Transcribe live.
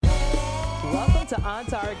Welcome to On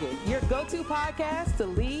Target, your go-to podcast to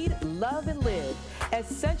lead, love, and live as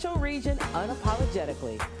Central Region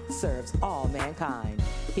unapologetically serves all mankind.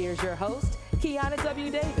 Here's your host, Kiana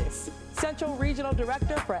W. Davis, Central Regional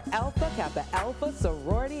Director for Alpha Kappa Alpha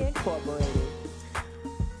Sorority Incorporated.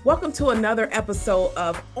 Welcome to another episode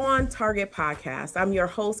of On Target Podcast. I'm your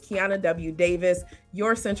host, Kiana W. Davis,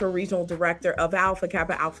 your Central Regional Director of Alpha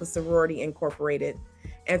Kappa Alpha Sorority Incorporated.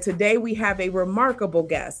 And today we have a remarkable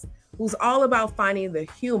guest who's all about finding the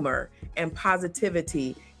humor and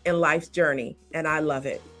positivity in life's journey, and I love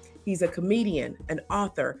it. He's a comedian, an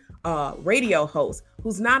author, a radio host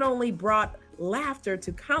who's not only brought laughter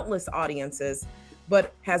to countless audiences,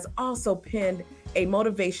 but has also penned a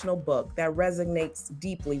motivational book that resonates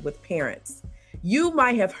deeply with parents. You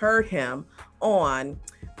might have heard him on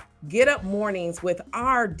Get Up Mornings with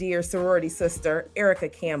our dear sorority sister, Erica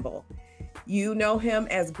Campbell. You know him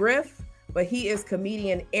as Griff, but he is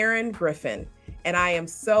comedian Aaron Griffin, and I am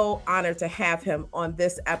so honored to have him on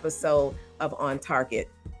this episode of On Target.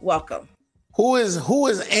 Welcome. Who is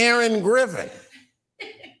Aaron Griffin?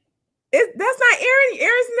 That's not Aaron.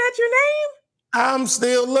 Aaron's not your name? I'm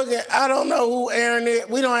still looking. I don't know who Aaron is.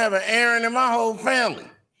 We don't have an Aaron in my whole family.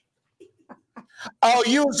 Oh,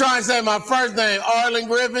 you were trying to say my first name, Arlen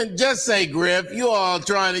Griffin? Just say Griff. You all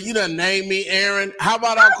trying to, you done name me Aaron. How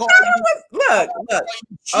about I call you? Look.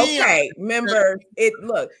 Okay, remember,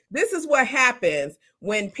 this is what happens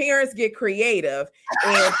when parents get creative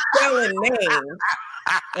and spelling names,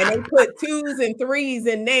 and they put 2s and 3s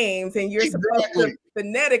in names, and you're supposed to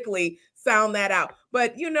phonetically sound that out.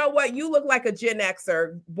 But you know what? You look like a Gen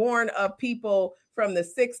Xer, born of people from the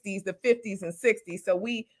 60s, the 50s, and 60s. So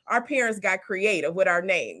our parents got creative with our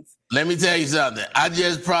names. Let me tell you something. I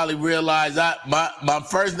just probably realized my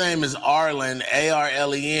first name is Arlen,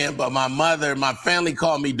 A-R-L-E-N, but my family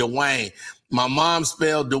called me Dwayne. My mom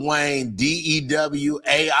spelled Dwayne, D-E-W-A-I-N-E,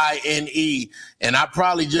 and I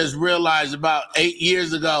probably just realized about 8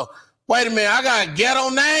 years ago, wait a minute, I got a ghetto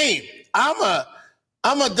name. I'm a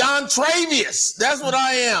Don Travius. That's what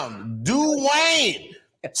I am. Dwayne.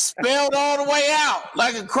 Spelled all the way out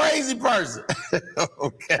like a crazy person.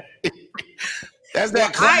 Okay. That's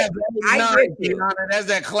that class of 89. That's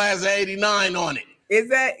that class of 89 on it. Is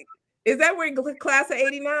that where class of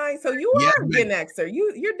 89? So you are a Gen Xer.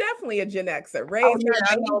 You're definitely a Gen Xer. Raised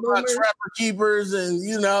I know about Trapper Keepers and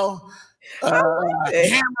hammer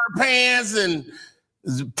pants and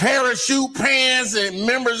parachute pants and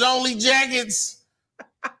members only jackets.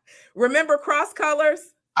 Remember cross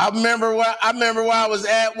colors? I remember where I was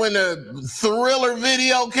at when the Thriller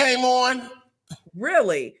video came on.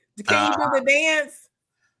 Really? Can you do the dance?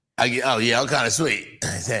 I'm kind of sweet.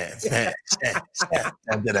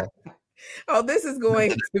 Oh, this is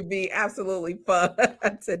going to be absolutely fun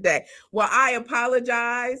today. Well, I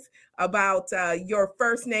apologize about your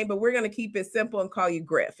first name, but we're going to keep it simple and call you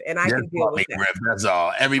Griff, and I can deal with that. Griff, that's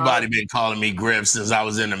all. Everybody been calling me Griff since I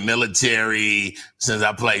was in the military, since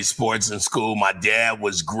I played sports in school. My dad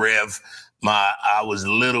was Griff. I was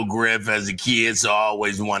little Griff as a kid, so I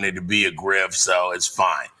always wanted to be a Griff, so it's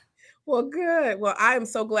fine. Well, good. Well, I am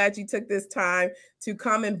so glad you took this time to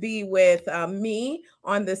come and be with me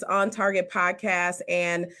on this On Target podcast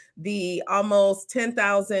and the almost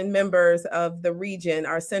 10,000 members of the region,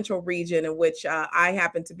 our central region, in which I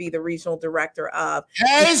happen to be the regional director of.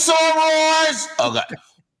 Hey, sorors! Okay.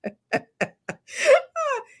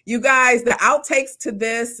 You guys, the outtakes to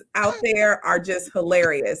this out there are just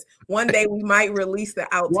hilarious. One day we might release the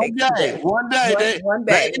outtakes. One day.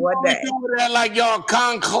 They do that like y'all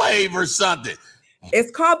conclave or something. It's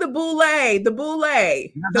called the boule. The boule. That's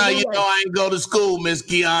how you know I ain't go to school, Miss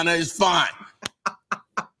Kiana. It's fine.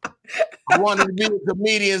 I wanted to be a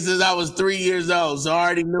comedian since I was 3 years old, so I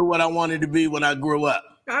already knew what I wanted to be when I grew up.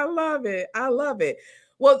 I love it.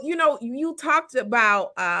 Well, you talked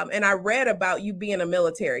about, and I read about you being a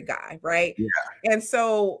military guy, right? Yeah. And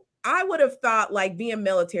so I would have thought like being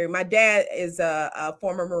military. My dad is a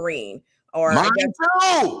former Marine. Mine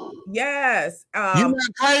too. Yes. You not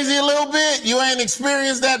crazy a little bit? You ain't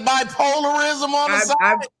experienced that bipolarism on the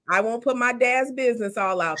side? I won't put my dad's business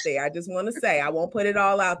all out there. I just want to say I won't put it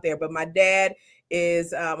all out there. But my dad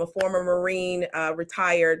is a former Marine,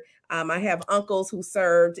 retired. I have uncles who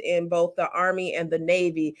served in both the Army and the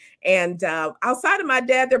Navy. And outside of my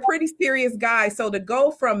dad, they're pretty serious guys. So to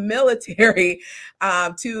go from military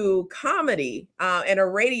to comedy and a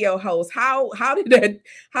radio host, how did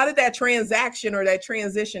that transaction or that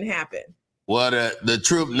transition happen? Well, the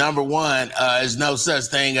truth, number one, is no such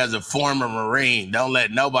thing as a former Marine. Don't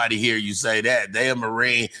let nobody hear you say that. They a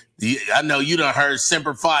Marine. I know you done heard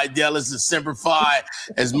Semper Fi, Delis, and Semper Fi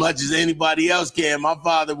as much as anybody else can. My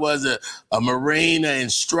father was a Marine, an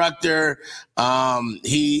instructor. I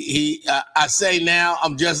say now,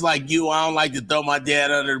 I'm just like you. I don't like to throw my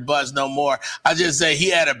dad under the bus no more. I just say he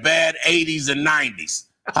had a bad 80s and 90s.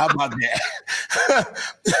 How about that?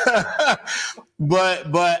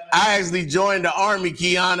 But I actually joined the Army,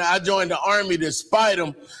 Kiana. I joined the Army to spite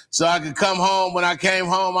him so I could come home. When I came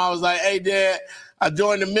home, I was like, hey, Dad, I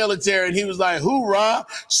joined the military. And he was like, hoorah,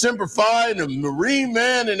 Semper Fi, and a Marine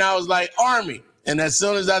man. And I was like, Army. And as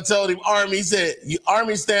soon as I told him Army, he said,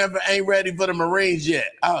 Army stand for ain't ready for the Marines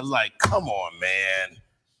yet. I was like, come on, man.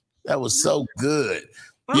 That was so good.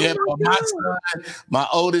 Oh Yeah, my but my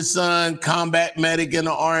oldest son, combat medic in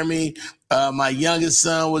the Army. My youngest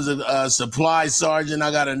son was a supply sergeant.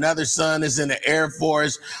 I got another son that's in the Air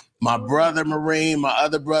Force. My brother, Marine. My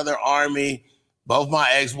other brother, Army. Both my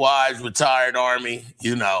ex-wives, retired Army.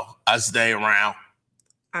 You know, I stay around.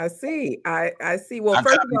 I see. I see. Well, I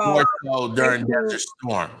first got of all, more during Desert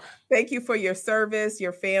Storm. thank you for your service,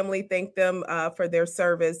 your family. Thank them for their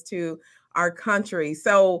service to our country.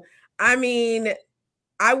 So, I mean,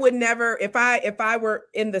 I would never, if I were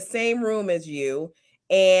in the same room as you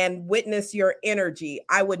and witness your energy,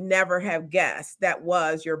 I would never have guessed that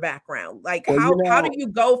was your background. Like, Well, how do you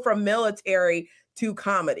go from military to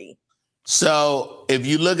comedy? So if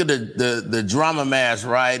you look at the drama mask,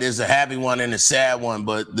 right, it's a happy one and a sad one.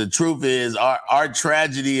 But the truth is our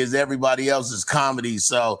tragedy is everybody else's comedy.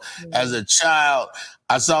 So as a child,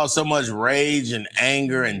 I saw so much rage and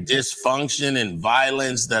anger and dysfunction and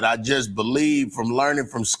violence that I just believed from learning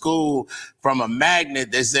from school from a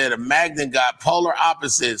magnet. They said a magnet got polar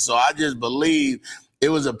opposites. So I just believed it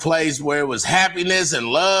was a place where it was happiness and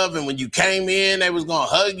love. And when you came in, they was going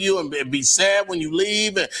to hug you and be sad when you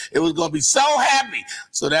leave. And it was going to be so happy.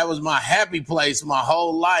 So that was my happy place my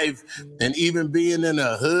whole life. And even being in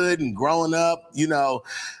the hood and growing up, you know,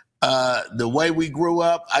 the way we grew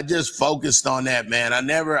up, I just focused on that, man.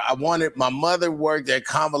 My mother worked at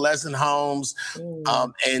convalescent homes,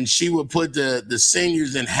 and she would put the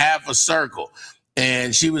seniors in half a circle.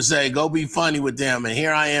 And she would say, go be funny with them. And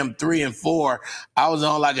here I am, 3 and 4. I was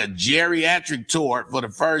on like a geriatric tour for the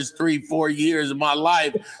first 3-4 years of my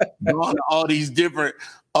life, going to all these different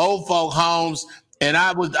old folk homes. And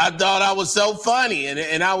I thought I was so funny. And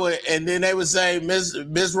then they would say,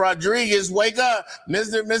 Miss Rodriguez, wake up.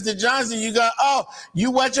 Mr. Johnson, you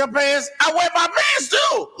wet your pants? I wet my pants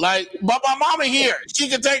too. Like, but my mama here, she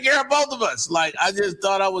can take care of both of us. Like, I just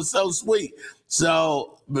thought I was so sweet.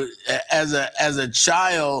 So, but as a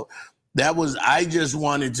child, I just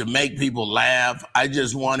wanted to make people laugh. I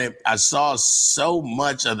saw so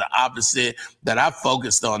much of the opposite that I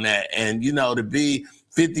focused on that. And, you know, to be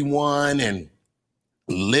 51 and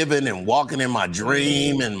living and walking in my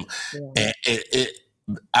dream and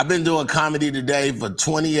I've been doing comedy today for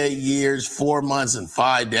 28 years, 4 months and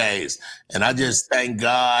 5 days. And I just thank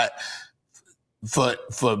God for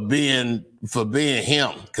being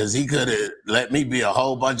him, because he could have let me be a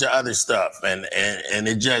whole bunch of other stuff. And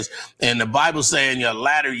the Bible saying your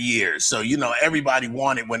latter years. So, you know, everybody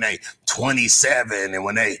wanted when they 27 and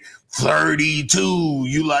when they 32,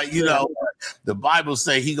 the Bible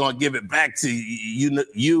say he gonna give it back to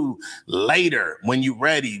you later when you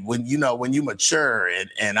ready, when you mature.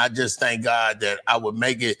 And I just thank God that I would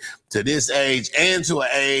make it to this age and to an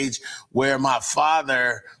age where my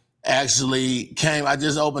father actually came. I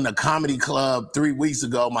just opened a comedy club 3 weeks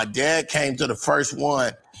ago. My dad came to the first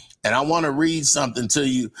one, and I want to read something to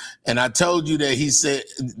you. And I told you that he said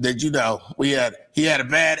that, he had a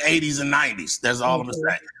bad 80s and 90s. That's all I'm gonna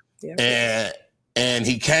say. Yeah. And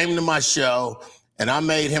he came to my show, and I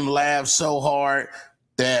made him laugh so hard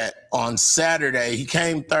that on Saturday, he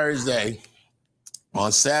came Thursday.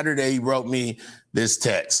 On Saturday, he wrote me this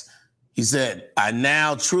text. He said, I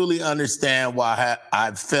now truly understand why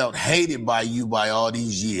I've felt hated by you by all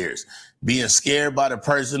these years. Being scared by the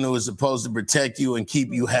person who is supposed to protect you and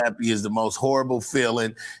keep you happy is the most horrible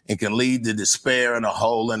feeling and can lead to despair and a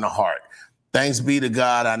hole in the heart. Thanks be to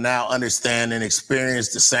God, I now understand and experience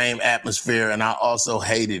the same atmosphere, and I also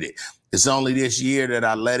hated it. It's only this year that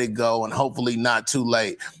I let it go, and hopefully not too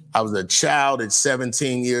late. I was a child at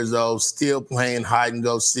 17 years old, still playing hide and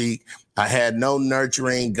go seek. I had no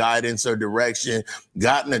nurturing, guidance, or direction,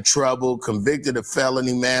 got into trouble, convicted of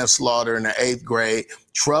felony manslaughter in the 8th grade.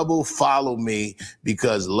 Trouble followed me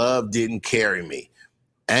because love didn't carry me.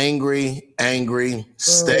 Angry,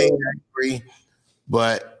 stay angry,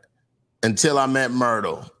 but until I met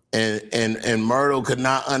Myrtle. and Myrtle could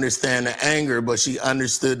not understand the anger, but she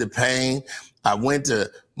understood the pain. I went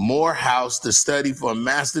to Morehouse to study for a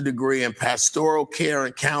master's degree in pastoral care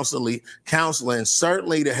and counseling,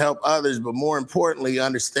 certainly to help others, but more importantly,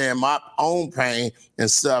 understand my own pain and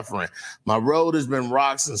suffering. My road has been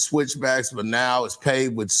rocks and switchbacks, but now it's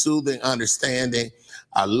paved with soothing understanding.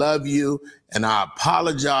 I love you, and I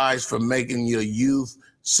apologize for making your youth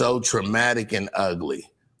so traumatic and ugly.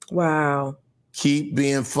 Wow. Keep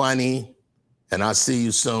being funny, and I'll see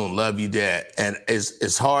you soon. Love you, Dad. And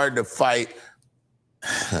it's hard to fight.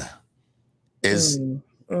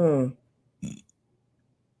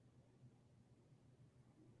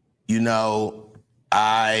 You know,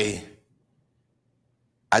 I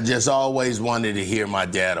just always wanted to hear my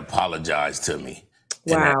dad apologize to me.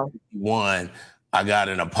 Wow. And I got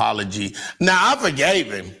an apology. Now I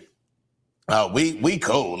forgave him. We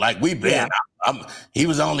cool. Like we been. Yeah. He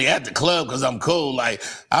was only at the club because I'm cool. Like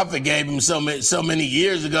I forgave him so many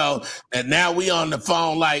years ago, and now we on the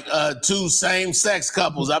phone like two same-sex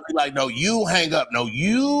couples. I'll be like, no, you hang up. No,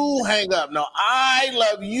 you hang up. No, I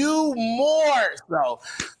love you more. So,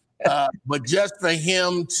 but just for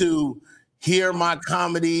him to hear my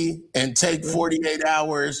comedy and take 48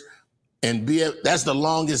 hours and that's the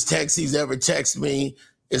longest text he's ever texted me.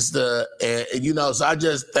 It's so I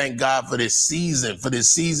just thank God for this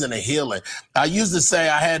season of healing. I used to say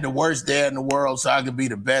I had the worst dad in the world so I could be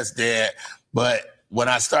the best dad. But when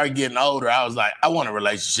I started getting older, I was like, I want a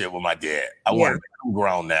relationship with my dad. I'm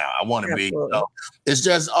grown now. I want to be. So it's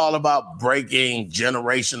just all about breaking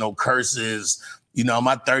generational curses. You know,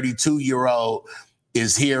 my 32-year-old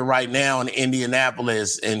is here right now in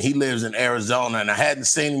Indianapolis, and he lives in Arizona, and I hadn't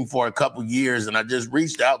seen him for a couple years, and I just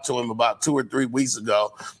reached out to him about 2 or 3 weeks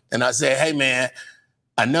ago, and I said, hey, man,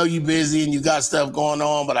 I know you're busy and you got stuff going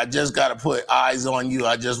on, but I just got to put eyes on you.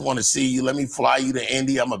 I just want to see you. Let me fly you to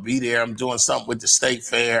Indy. I'm going to be there. I'm doing something with the state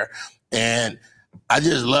fair, and I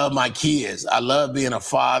just love my kids. I love being a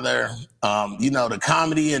father. The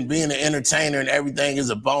comedy and being an entertainer and everything is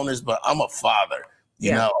a bonus, but I'm a father.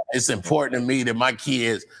 You know, it's important to me that my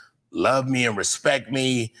kids love me and respect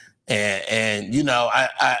me. And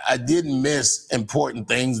I didn't miss important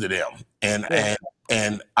things to them.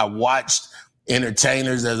 And I watched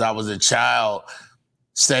entertainers as I was a child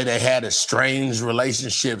say they had estranged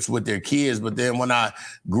relationships with their kids. But then when I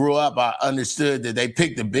grew up, I understood that they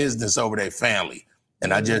picked the business over their family.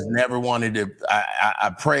 And I just never wanted to,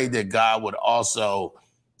 I prayed that God would also,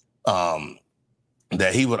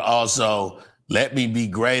 that he would also let me be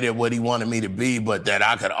great at what he wanted me to be, but that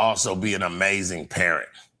I could also be an amazing parent.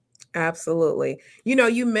 Absolutely. You know,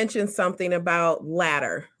 you mentioned something about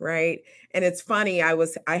ladder, right? And it's funny,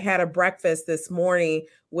 I had a breakfast this morning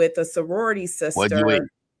with a sorority sister. What'd you eat?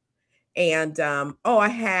 And I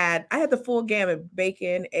had the full gamut: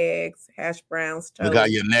 bacon, eggs, hash browns, toast. Look how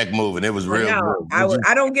your neck moving. It was real good.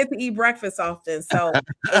 I don't get to eat breakfast often, so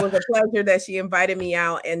it was a pleasure that she invited me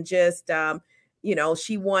out, and just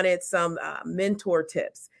she wanted some mentor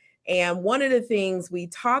tips. And one of the things we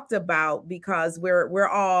talked about, because we're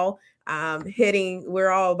all about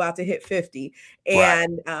to hit 50,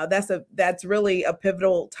 and that's really a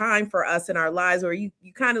pivotal time for us in our lives, where you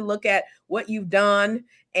kind of look at what you've done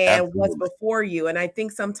and what's before you. And I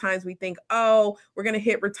think sometimes we think, oh, we're going to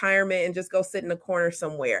hit retirement and just go sit in a corner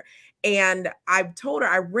somewhere. And I've told her,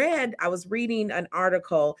 I was reading an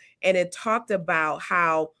article, and it talked about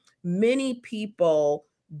how many people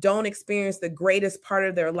don't experience the greatest part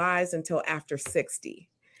of their lives until after 60.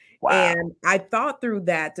 Wow. And I thought through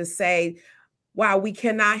that to say, wow, we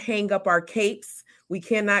cannot hang up our capes. We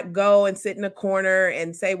cannot go and sit in a corner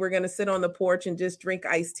and say we're going to sit on the porch and just drink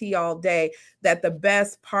iced tea all day. That the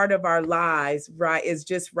best part of our lives, right, is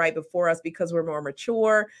just right before us, because we're more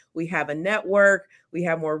mature. We have a network. We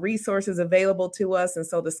have more resources available to us. And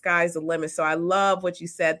so the sky's the limit. So I love what you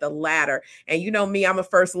said, the ladder. And you know me, I'm a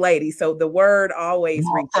first lady. So the word always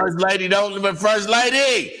reaches. First lady, don't make me pull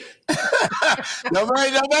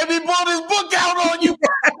this book out on you.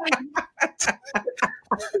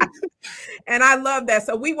 And I love that.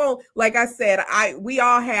 So we won't, like I said, we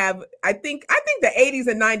all have, I think the 80s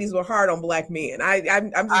and 90s were hard on Black men. I'm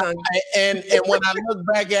just and when I look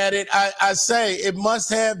back at it, I say it must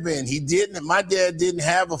have been. My dad didn't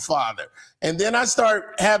have a father. And then I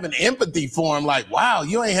start having empathy for him, like, wow,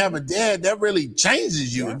 you ain't have a dad. That really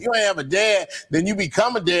changes you. Yeah. If you ain't have a dad, then you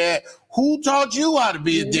become a dad. Who taught you how to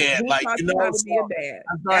be a dad? How to be a dad?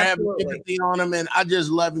 I started having empathy on him, and I just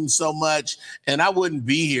love him so much. And I wouldn't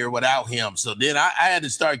be here without him. So then I had to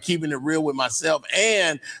start keeping it real with myself.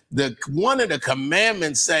 And one of the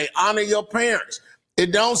commandments say, honor your parents.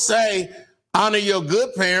 It don't say honor your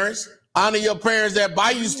good parents. honor your parents that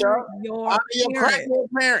buy you stuff, Your honor your parents.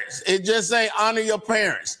 crackhead parents. It just say honor your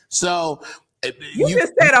parents. So You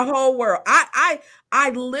just said a whole world. I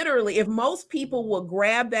literally, if most people will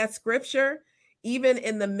grab that scripture, even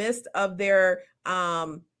in the midst of their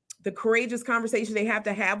the courageous conversation they have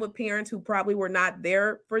to have with parents who probably were not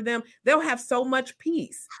there for them, they'll have so much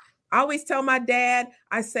peace. I always tell my dad,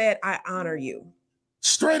 I said, I honor you.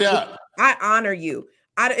 straight up. I honor you.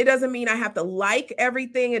 It doesn't mean I have to like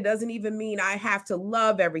everything. It doesn't even mean I have to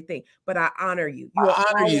love everything, but I honor you. You will I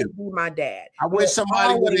honor always you. be my dad. I You wish will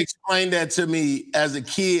somebody would always, explain that to me as a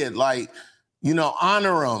kid. Like,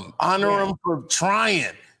 honor them for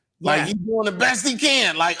trying. Like yeah, he's doing the best he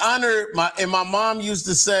can. Like my mom used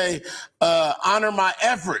to say, honor my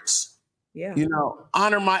efforts. yeah.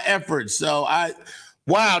 Honor my efforts. So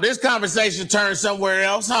wow, this conversation turned somewhere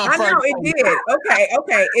else, huh? I know it did.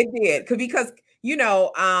 Okay, it did. Because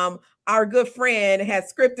our good friend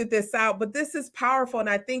has scripted this out, but this is powerful, and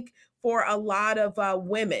I think for a lot of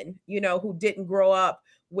women, who didn't grow up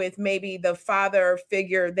with maybe the father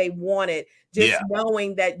figure they wanted, just Yeah.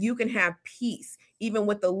 knowing that you can have peace even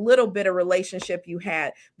with the little bit of relationship you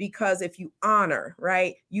had, because if you honor,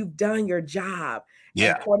 right, you've done your job.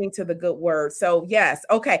 Yeah. According to the good word. So yes,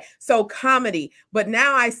 okay. So comedy, but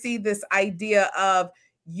now I see this idea of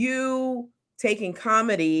you taking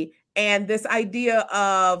comedy and this idea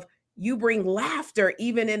of you bring laughter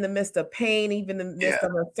even in the midst of pain, even in the midst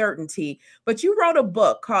of uncertainty. But you wrote a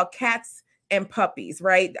book called Cats and Puppies,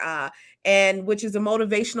 right? And which is a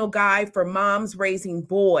motivational guide for moms raising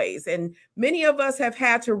boys. And many of us have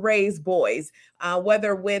had to raise boys,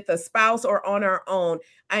 whether with a spouse or on our own.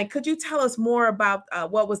 And could you tell us more about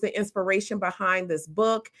what was the inspiration behind this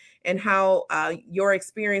book and how your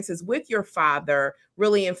experiences with your father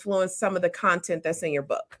really influenced some of the content that's in your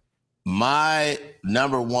book? My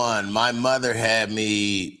number one, my mother had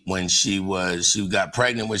me when she got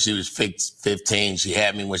pregnant when she was 15. She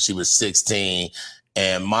had me when she was 16.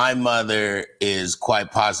 And my mother is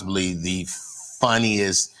quite possibly the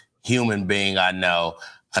funniest human being I know.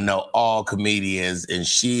 I know all comedians, and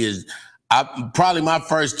probably my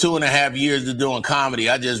first 2.5 years of doing comedy,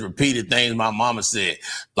 I just repeated things my mama said,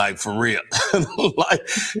 like for real.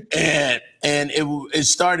 And it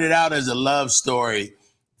started out as a love story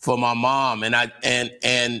for my mom. And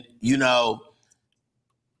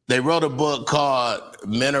they wrote a book called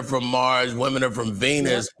Men Are From Mars, Women Are From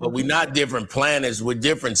Venus, but we're not different planets, we're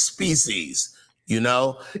different species, and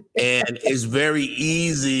it's very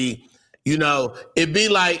easy. It'd be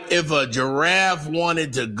like if a giraffe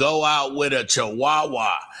wanted to go out with a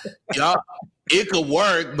chihuahua. It could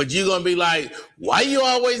work, but you're gonna be like, why you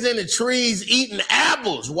always in the trees eating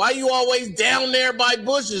apples? Why you always down there by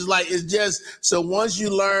bushes? Like, it's just, so once you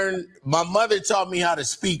learn, my mother taught me how to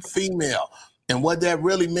speak female and what that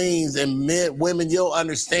really means. And women, you'll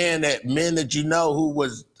understand that men that who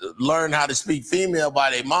learned how to speak female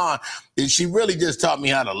by their mom, and she really just taught me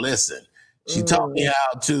how to listen. She taught me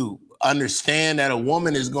how to understand that a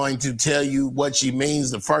woman is going to tell you what she means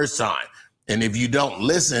the first time. And if you don't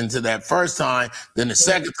listen to that first time, then the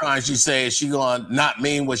second time she says she gonna not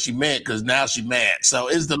mean what she meant because now she mad. So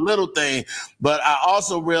it's the little thing. But I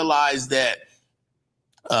also realized that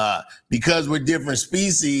because we're different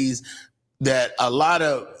species, that a lot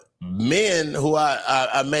of men who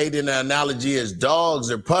I made an analogy as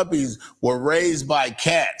dogs or puppies were raised by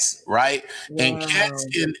cats, right? Wow. And cats,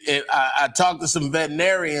 I talked to some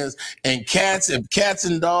veterinarians, and if cats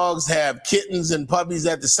and dogs have kittens and puppies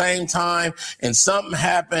at the same time, and something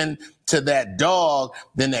happened to that dog,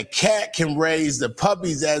 then the cat can raise the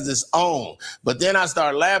puppies as its own. But then I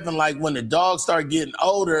started laughing, like when the dogs start getting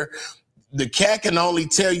older, the cat can only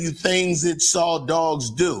tell you things it saw dogs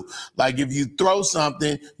do. Like if you throw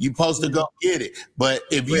something, you're supposed to go get it. But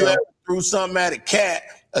if you ever threw something at a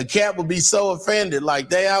cat would be so offended. Like,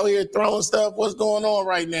 they out here throwing stuff. What's going on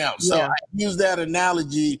right now? So I use that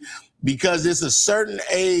analogy because it's a certain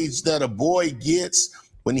age that a boy gets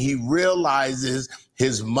when he realizes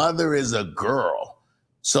his mother is a girl.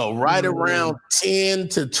 So right around 10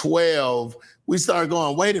 to 12, we start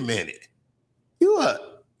going, wait a minute.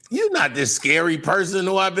 You're not this scary person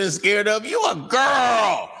who I've been scared of. You a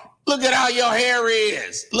girl. Look at how your hair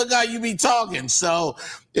is. Look how you be talking. So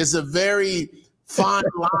it's a very fine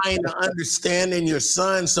line to understanding your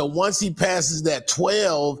son. So once he passes that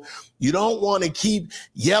 12, you don't want to keep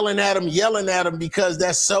yelling at him because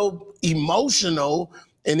that's so emotional.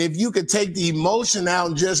 And if you could take the emotion out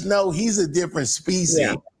and just know he's a different species.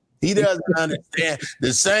 Yeah. He doesn't understand.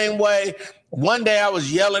 The same way, one day I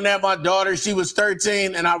was yelling at my daughter. She was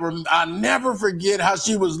 13, and I never forget how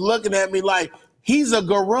she was looking at me like, he's a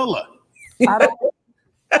gorilla.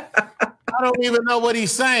 I don't even know what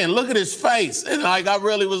he's saying. Look at his face. And like, I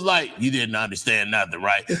really was like, you didn't understand nothing,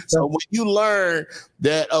 right? So when you learn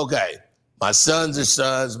that, okay, my sons are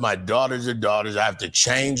sons, my daughters are daughters, I have to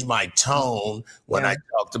change my tone when I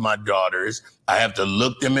talk to my daughters. I have to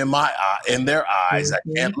look them in their eyes. I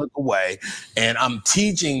can't look away. And I'm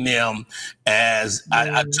teaching them as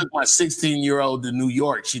I took my 16-year-old to New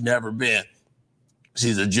York. She'd never been.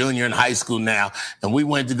 She's a junior in high school now. And we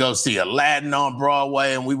went to go see Aladdin on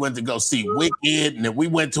Broadway, and we went to go see Wicked, and then we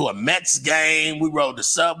went to a Mets game. We rode the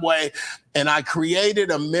subway, and I created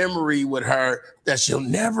a memory with her that she'll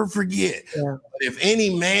never forget. Yeah. But if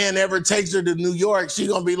any man ever takes her to New York, she's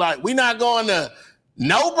going to be like, we're not going to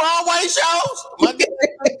no Broadway shows?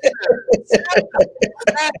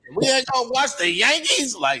 We ain't going to watch the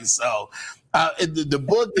Yankees? Like, so the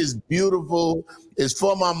book is beautiful. It's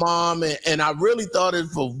for my mom, and I really thought it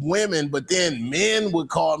for women, but then men would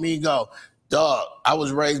call me and go, dog, I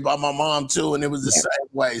was raised by my mom too, and it was the same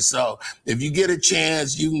way. So if you get a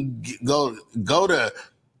chance, you can go to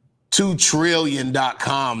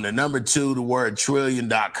 2trillion.com, the number 2, the word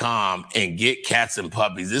trillion.com, and get Cats and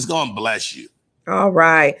Puppies. It's going to bless you. All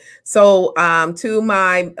right. So to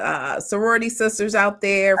my sorority sisters out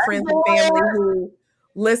there, friends and family who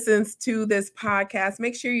listens to this podcast,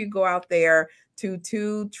 make sure you go out there to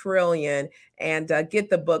 2 trillion and get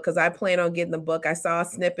the book, because I plan on getting the book. I saw a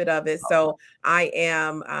snippet of it, so I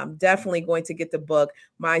am definitely going to get the book.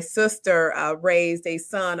 My sister raised a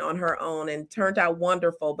son on her own and turned out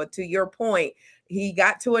wonderful. But to your point, he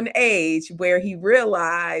got to an age where he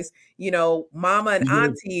realized, mama and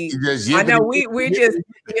auntie, I know we're just,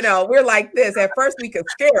 we're like this. At first we could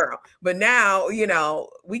scare them, but now,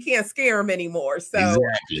 we can't scare them anymore. So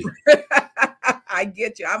exactly. I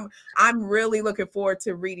get you. I'm really looking forward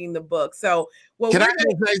to reading the book. So, can I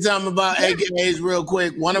just say something about AKAs real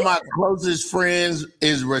quick? One of my closest friends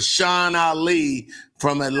is Rashawn Ali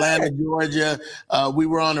from Atlanta, Georgia. We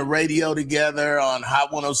were on the radio together on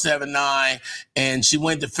Hot 107.9, and she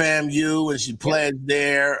went to FAMU and she pledged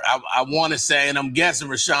there. I want to say, and I'm guessing,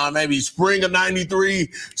 Rashawn, maybe spring of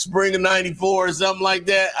 93, spring of 94, or something like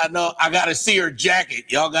that. I know I got to see her jacket.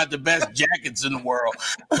 Y'all got the best jackets in the world.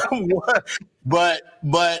 But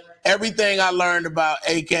everything I learned about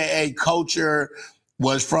AKA culture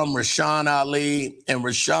was from Rashawn Ali. And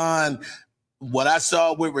Rashawn, what I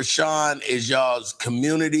saw with Rashawn is y'all's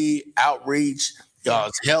community outreach,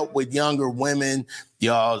 y'all's help with younger women,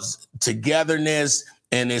 y'all's togetherness,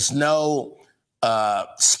 and it's no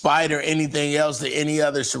spite or anything else to any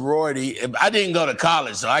other sorority. I didn't go to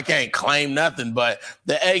college, so I can't claim nothing, but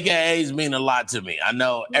the AKAs mean a lot to me. I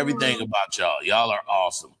know everything about y'all. Y'all are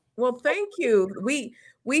awesome. Well, thank you.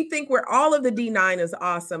 We think we're all of the D9 is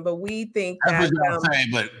awesome, but we think that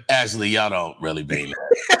but actually y'all don't really mean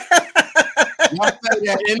that. Y'all say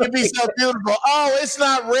that, and it'd be so beautiful. Oh, it's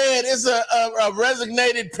not red, it's a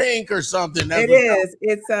resignated pink or something. It is.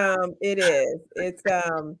 It's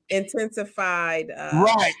intensified.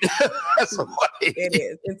 Right. That's what it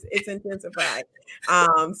is. It's intensified.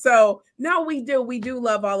 So no, we do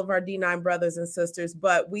love all of our D9 brothers and sisters,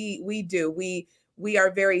 but we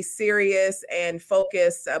are very serious and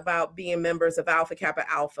focused about being members of Alpha Kappa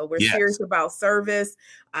Alpha. We're serious about service.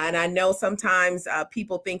 And I know sometimes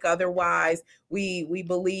people think otherwise. We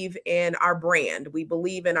believe in our brand. We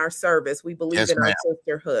believe in our service. We believe in our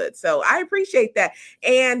sisterhood. So I appreciate that.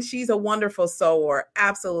 And she's a wonderful soror,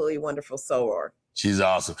 absolutely wonderful soror. She's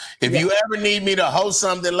awesome. If you ever need me to host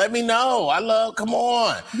something, let me know. Come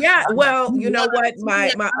on. Yeah, well, you know what?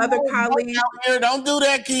 My other colleague here, don't do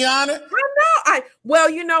that, Kiana. Well,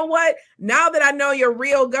 you know what? Now that I know your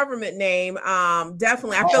real government name,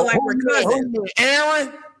 definitely I feel like we're cousins.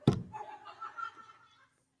 Aaron.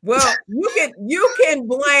 Well, you can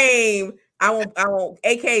blame. I won't.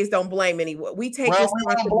 AKs don't blame anyone. We take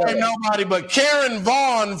responsibility. We don't blame nobody, but Karen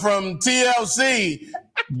Vaughn from TLC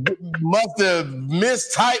must have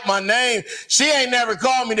mistyped my name. She ain't never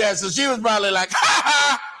called me that, so she was probably like, "Ha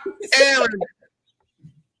ha, Aaron."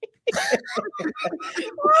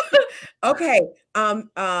 Okay.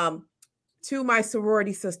 To my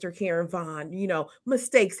sorority sister, Karen Vaughn,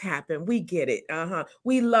 mistakes happen. We get it.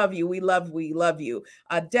 We love you. We love you.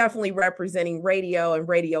 Definitely representing radio and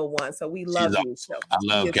Radio 1. So we love you. So I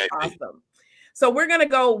love KP. Awesome. So we're going to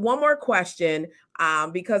go one more question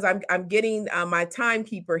because I'm getting my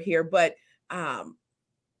timekeeper here. But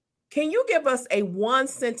Can you give us a one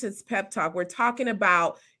sentence pep talk? We're talking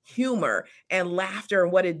about humor and laughter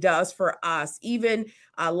and what it does for us. Even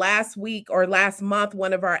last week or last month,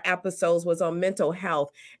 one of our episodes was on mental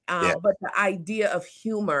health. Yeah. But the idea of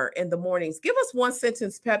humor in the mornings. Give us one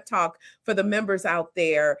sentence pep talk for the members out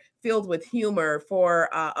there filled with humor for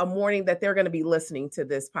a morning that they're going to be listening to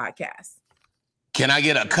this podcast. Can I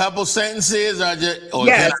get a couple sentences, or Yes, can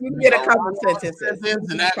I you can just get a go couple one sentences.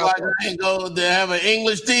 sentence and act like I ain't go to have an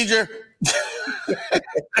English teacher?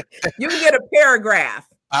 You can get a paragraph.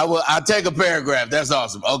 I'll take a paragraph. That's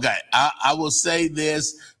awesome. Okay. I will say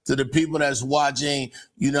this to the people that's watching.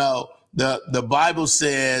 You know, the Bible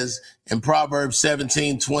says in Proverbs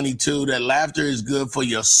 17:22 that laughter is good for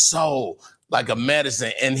your soul, like a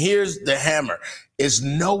medicine. And here's the hammer. It's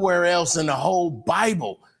nowhere else in the whole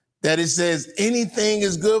Bible that it says anything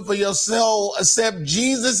is good for your soul except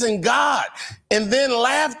Jesus and God, and then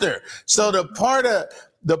laughter. So the part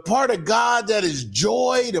of God that is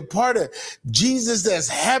joy, the part of Jesus that's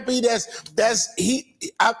happy,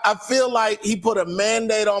 I feel like he put a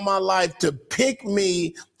mandate on my life to pick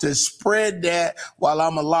me to spread that while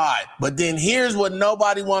I'm alive. But then here's what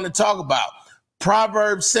nobody want to talk about.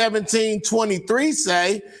 Proverbs 17:23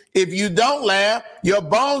 say, if you don't laugh, your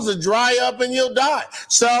bones will dry up and you'll die.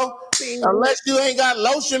 So unless you ain't got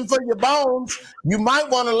lotion for your bones, you might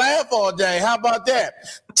want to laugh all day. How about that?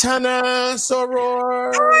 Ta-da,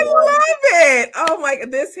 soror. I love it. Oh my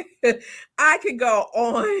god, this I could go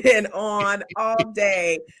on and on all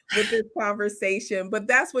day with this conversation, but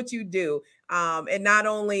that's what you do. And not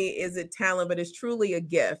only is it talent, but it's truly a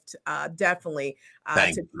gift, definitely,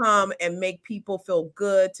 to come and make people feel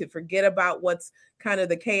good, to forget about what's kind of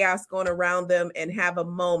the chaos going around them and have a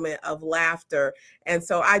moment of laughter. And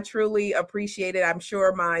so I truly appreciate it. I'm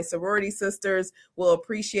sure my sorority sisters will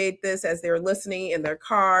appreciate this as they're listening in their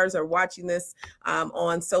cars or watching this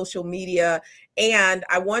on social media. And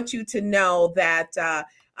I want you to know that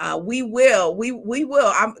we will.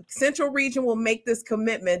 Central Region will make this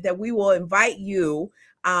commitment that we will invite you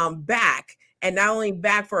back. And not only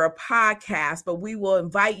back for a podcast, but we will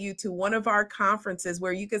invite you to one of our conferences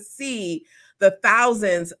where you can see the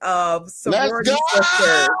thousands of sorority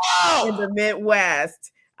sisters in the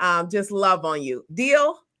Midwest just love on you.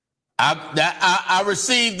 Deal? I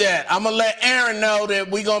received that. I'm gonna let Aaron know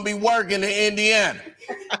that we're gonna be working in Indiana.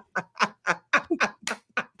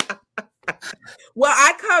 Well,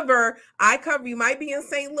 I cover. You might be in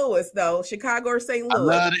St. Louis though, Chicago or St. Louis. I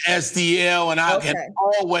love the STL, and I can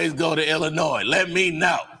always go to Illinois. Let me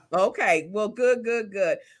know. Okay. Well, good.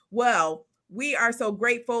 Well, we are so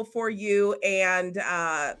grateful for you and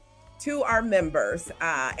to our members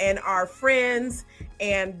and our friends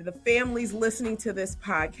and the families listening to this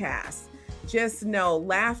podcast. Just know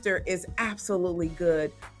laughter is absolutely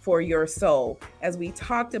good for your soul. As we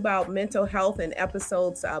talked about mental health in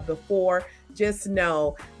episodes before, just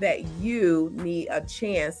know that you need a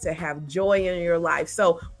chance to have joy in your life.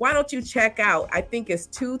 So why don't you check out, I think it's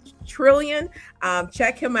 2 trillion.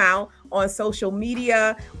 Check him out on social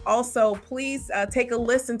media. Also, please take a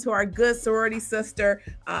listen to our good sorority sister,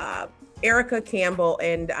 Erica Campbell,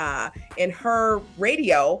 and in her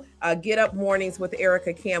radio, Get Up Mornings with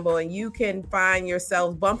Erica Campbell, and you can find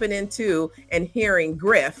yourself bumping into and hearing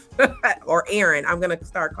Griff or Aaron. I'm going to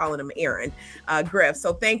start calling him Aaron, Griff.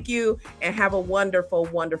 So thank you and have a wonderful,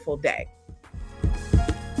 wonderful day.